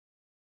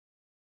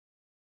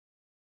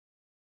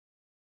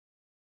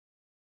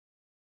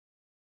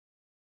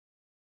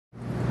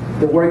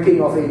the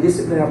working of a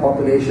disciplinary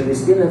population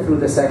is in and through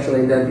the sexual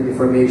identity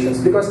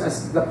formations. Because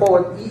as the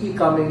poet E.E.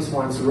 Cummings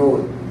once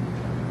wrote,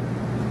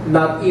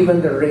 not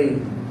even the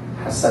rain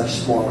has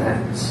such small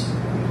hands.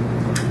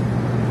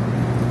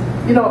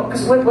 You know,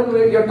 because when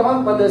you're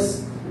talking about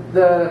this,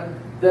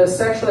 the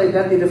sexual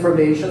identity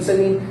formations, I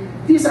mean,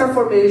 these are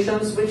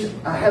formations which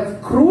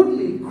have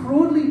crudely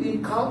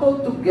been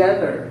cobbled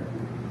together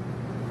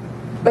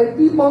by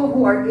people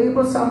who are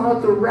able somehow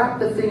to wrap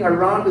the thing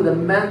around with the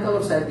mantle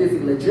of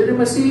scientific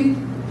legitimacy,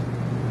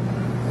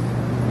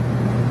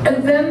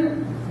 and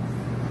then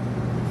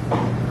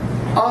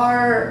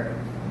are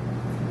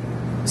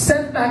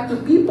sent back to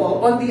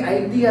people on the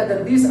idea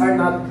that these are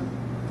not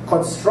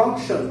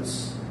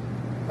constructions,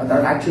 but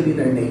are actually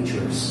their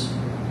natures.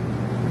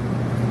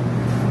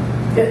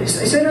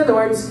 So in other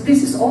words,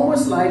 this is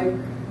almost like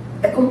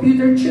a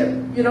computer chip.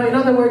 You know, in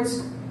other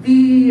words,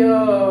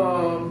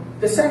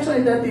 the sexual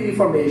identity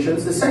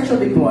formations, the sexual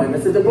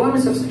deployments, the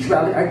deployments of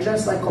sexuality are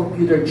just like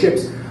computer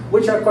chips,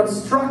 which are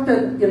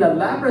constructed in a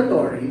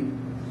laboratory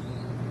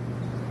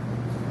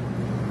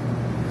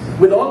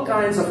with all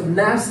kinds of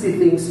nasty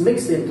things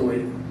mixed into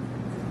it,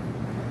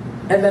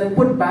 and then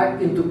put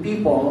back into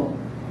people,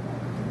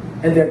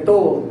 and they're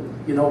told,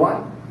 you know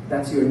what,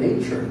 that's your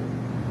nature.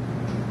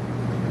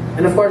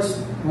 And of course,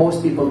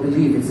 most people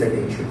believe it's their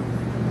nature.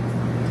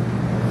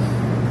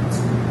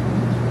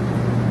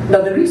 Now,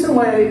 the reason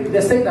why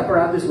the state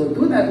apparatus will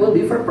do that will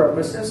be for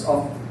purposes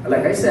of,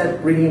 like I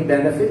said, bringing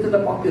benefit to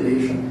the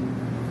population.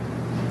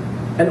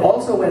 And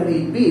also, when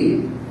need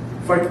be,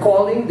 for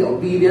calling the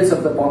obedience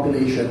of the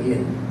population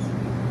in.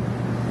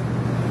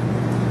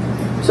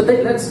 So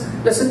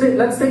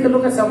let's take a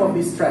look at some of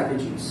these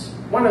strategies.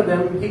 One of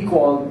them he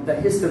called the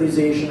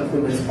historization of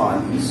women's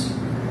bodies.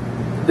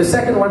 The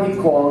second one he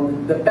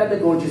called the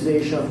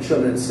pedagogization of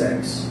children's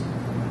sex.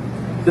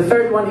 The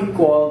third one he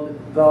called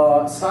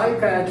the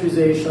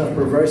psychiatrization of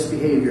perverse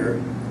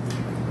behavior.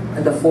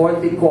 And the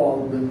fourth he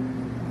called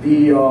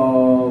the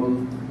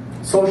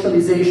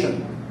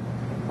socialization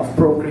of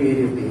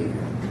procreative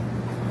behavior.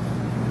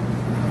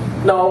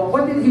 Now,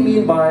 what did he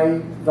mean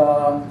by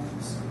the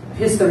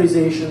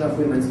historization of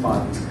women's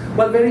bodies?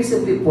 Well, very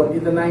simply put,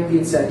 in the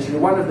 19th century,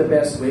 one of the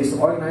best ways to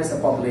organize a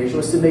population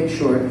was to make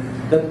sure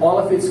that all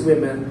of its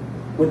women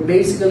would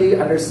basically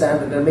understand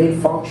that their main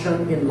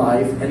function in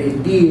life and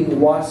in being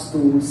was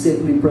to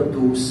simply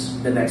produce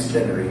the next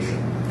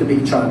generation, to be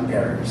child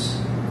bearers.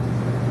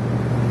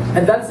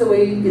 And that's the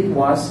way it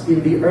was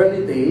in the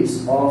early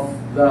days of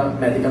the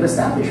medical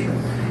establishment.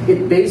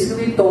 It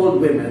basically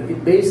told women,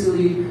 it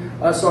basically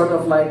sort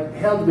of like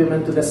held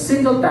women to the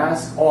single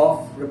task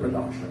of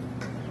reproduction.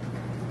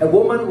 A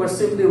woman was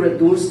simply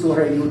reduced to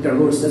her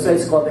uterus. That's why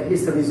it's called the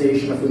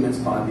historization of women's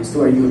bodies, to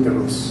her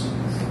uterus.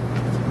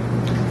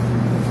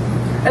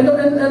 And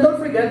don't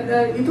forget,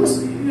 it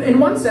was, in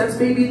one sense,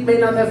 maybe it may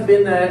not have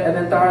been an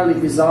entirely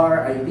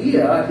bizarre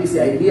idea, at least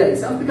the idea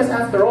itself, because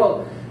after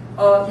all,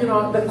 you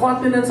know, the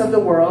continents of the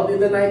world in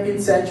the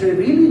 19th century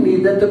really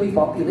needed to be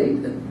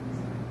populated.